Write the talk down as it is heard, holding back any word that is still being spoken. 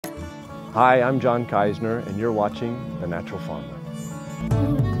Hi, I'm John Kaisner, and you're watching The Natural Farmer.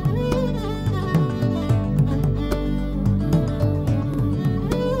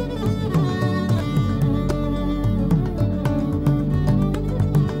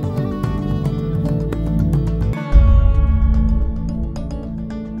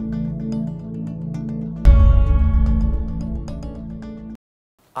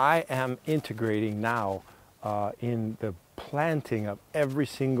 I am integrating now in the planting of every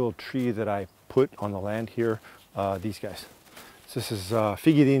single tree that I put on the land here, these guys. So this is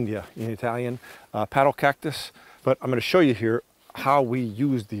Fichi d'India in Italian, paddle cactus, but I'm going to show you here how we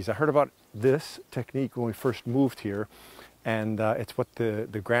use these. I heard about this technique when we first moved here, and it's what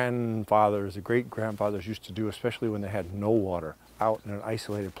the grandfathers, the great-grandfathers used to do, especially when they had no water, out in an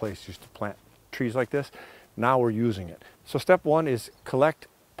isolated place, used to plant trees like this. Now we're using it. So step one is collect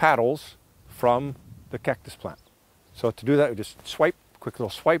paddles from the cactus plant. So to do that, we just swipe, quick little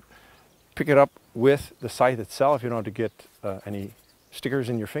swipe, pick it up with the scythe itself. You don't have to get any stickers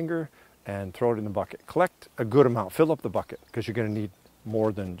in your finger, and throw it in the bucket. Collect a good amount, fill up the bucket, because you're going to need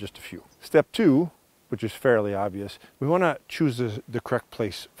more than just a few. Step two, which is fairly obvious, we want to choose the correct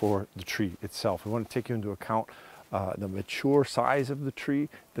place for the tree itself. We want to take into account the mature size of the tree,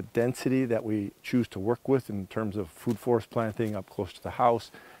 the density that we choose to work with in terms of food forest planting up close to the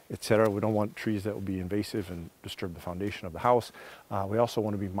house, etc. We don't want trees that will be invasive and disturb the foundation of the house. We also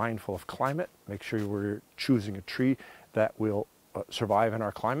want to be mindful of climate. Make sure we're choosing a tree that will survive in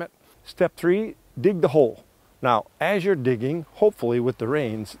our climate. Step three, dig the hole. Now, as you're digging, hopefully with the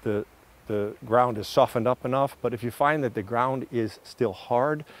rains, the ground is softened up enough, but if you find that the ground is still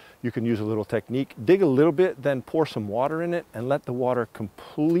hard, you can use a little technique. Dig a little bit, then pour some water in it and let the water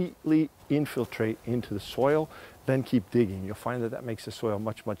completely infiltrate into the soil, then keep digging. You'll find that that makes the soil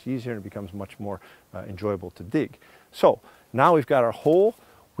much, much easier, and it becomes much more enjoyable to dig. So now we've got our hole.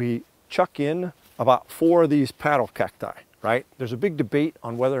 We chuck in about 4 of these paddle cacti, right? There's a big debate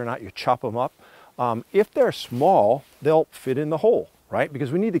on whether or not you chop them up. If they're small, they'll fit in the hole, right?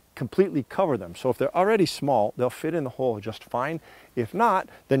 Because we need to completely cover them. So if they're already small, they'll fit in the hole just fine. If not,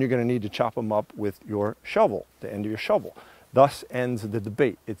 then you're going to need to chop them up with your shovel, the end of your shovel. Thus ends the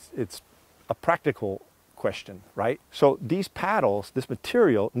debate. It's a practical question, right? So these paddles, this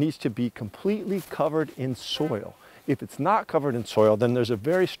material needs to be completely covered in soil. If it's not covered in soil, then there's a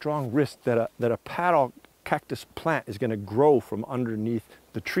very strong risk that a paddle cactus plant is going to grow from underneath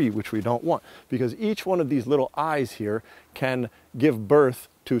the tree, which we don't want, because each one of these little eyes here can give birth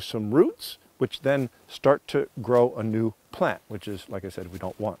to some roots, which then start to grow a new plant, which is, like I said, we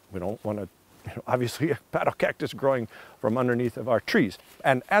don't want. We don't want to, obviously, a paddle cactus growing from underneath of our trees.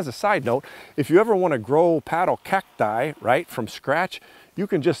 And as a side note, if you ever want to grow paddle cacti, right, from scratch, you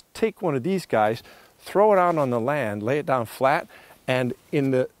can just take one of these guys, throw it out on the land, lay it down flat, and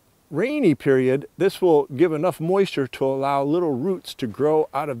in the rainy period, this will give enough moisture to allow little roots to grow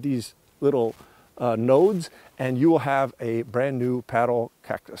out of these little nodes, and you will have a brand new paddle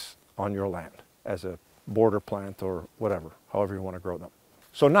cactus on your land as a border plant or whatever, however you want to grow them.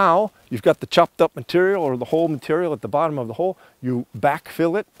 So now you've got the chopped up material or the whole material at the bottom of the hole. You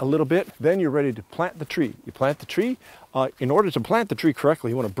backfill it a little bit, then you're ready to plant the tree. You plant the tree. In order to plant the tree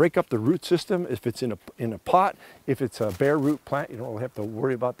correctly, you want to break up the root system. If it's in a pot, if it's a bare root plant, you don't really have to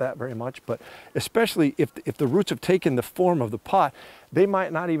worry about that very much. But especially if the roots have taken the form of the pot, they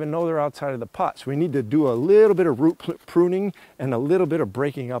might not even know they're outside of the pot. So we need to do a little bit of root pruning and a little bit of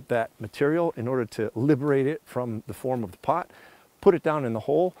breaking up that material in order to liberate it from the form of the pot. Put it down in the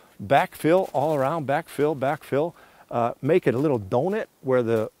hole, backfill all around, backfill, backfill. Make it a little donut where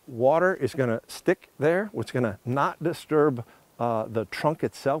the water is going to stick there, which is going to not disturb the trunk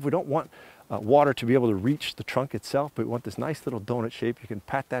itself. We don't want water to be able to reach the trunk itself, but we want this nice little donut shape. You can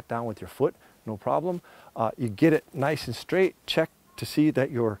pat that down with your foot, no problem. You get it nice and straight. Check to see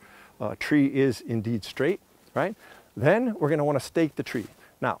that your tree is indeed straight, right? Then we're going to want to stake the tree.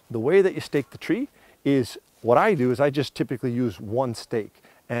 Now, the way that you stake the tree is, what I do is I just typically use one stake,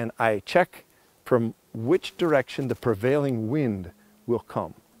 and I check from which direction the prevailing wind will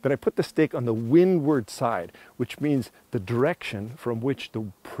come. Then I put the stake on the windward side, which means the direction from which the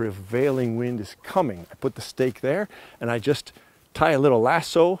prevailing wind is coming. I put the stake there, and I just tie a little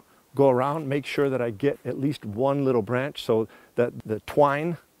lasso, go around, make sure that I get at least one little branch so that the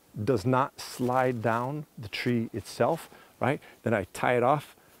twine does not slide down the tree itself, right? Then I tie it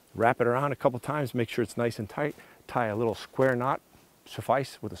off, wrap it around a couple times, make sure it's nice and tight, tie a little square knot,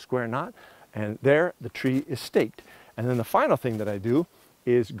 suffice with a square knot, and there the tree is staked. And then the final thing that I do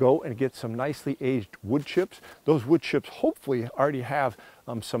is go and get some nicely aged wood chips. Those wood chips hopefully already have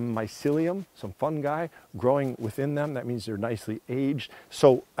some mycelium, some fungi growing within them. That means they're nicely aged.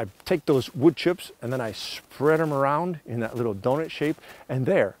 So I take those wood chips and then I spread them around in that little donut shape. And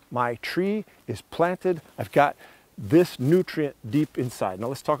there, my tree is planted. I've got this nutrient deep inside. Now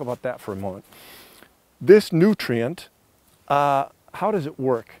let's talk about that for a moment. This nutrient, how does it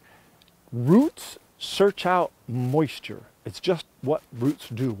work? Roots search out moisture. It's just what roots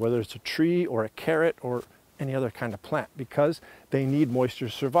do, whether it's a tree or a carrot or any other kind of plant, because they need moisture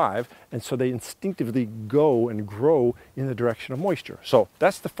to survive, and so they instinctively go and grow in the direction of moisture. So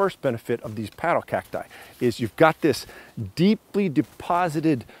that's the first benefit of these paddle cacti, is you've got this deeply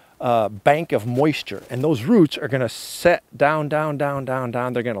deposited bank of moisture, and those roots are going to set down, down, down, down,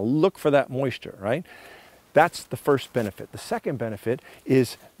 down. They're going to look for that moisture, right? That's the first benefit. The second benefit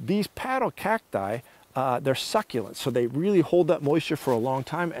is these paddle cacti, they're succulents, so they really hold that moisture for a long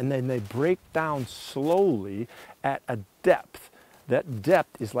time, and then they break down slowly at a depth. That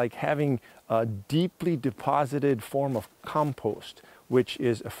depth is like having a deeply deposited form of compost, which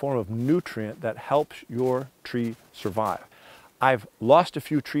is a form of nutrient that helps your tree survive. I've lost a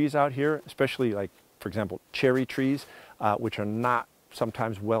few trees out here, especially like, for example, cherry trees, which are not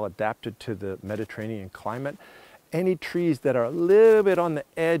sometimes well adapted to the Mediterranean climate. Any trees that are a little bit on the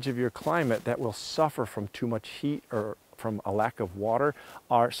edge of your climate that will suffer from too much heat or from a lack of water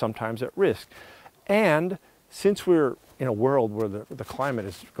are sometimes at risk. And since we're in a world where the climate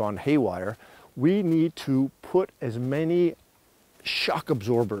has gone haywire, we need to put as many shock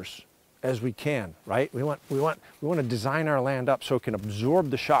absorbers as we can, right? We want to design our land up so it can absorb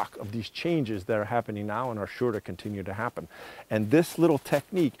the shock of these changes that are happening now and are sure to continue to happen. And this little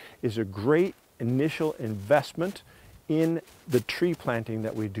technique is a great initial investment in the tree planting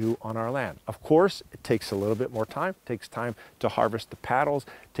that we do on our land. Of course, it takes a little bit more time. It takes time to harvest the paddles,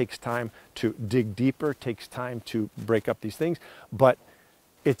 it takes time to dig deeper, it takes time to break up these things, but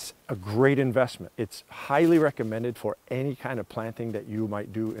it's a great investment. It's highly recommended for any kind of planting that you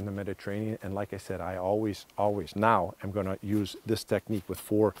might do in the Mediterranean. And like I said, I always now am going to use this technique with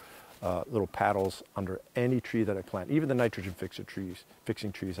 4 little paddles under any tree that I plant. Even the nitrogen fixing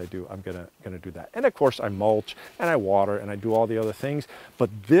trees I do, I'm gonna do that. And of course I mulch and I water and I do all the other things, but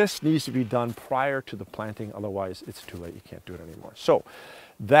this needs to be done prior to the planting, otherwise it's too late, you can't do it anymore. So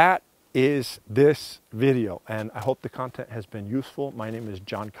that is this video, and I hope the content has been useful. My name is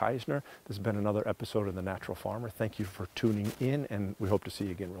John Kaisner. This has been another episode of The Natural Farmer. Thank you for tuning in, and we hope to see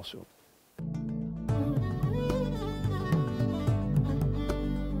you again real soon.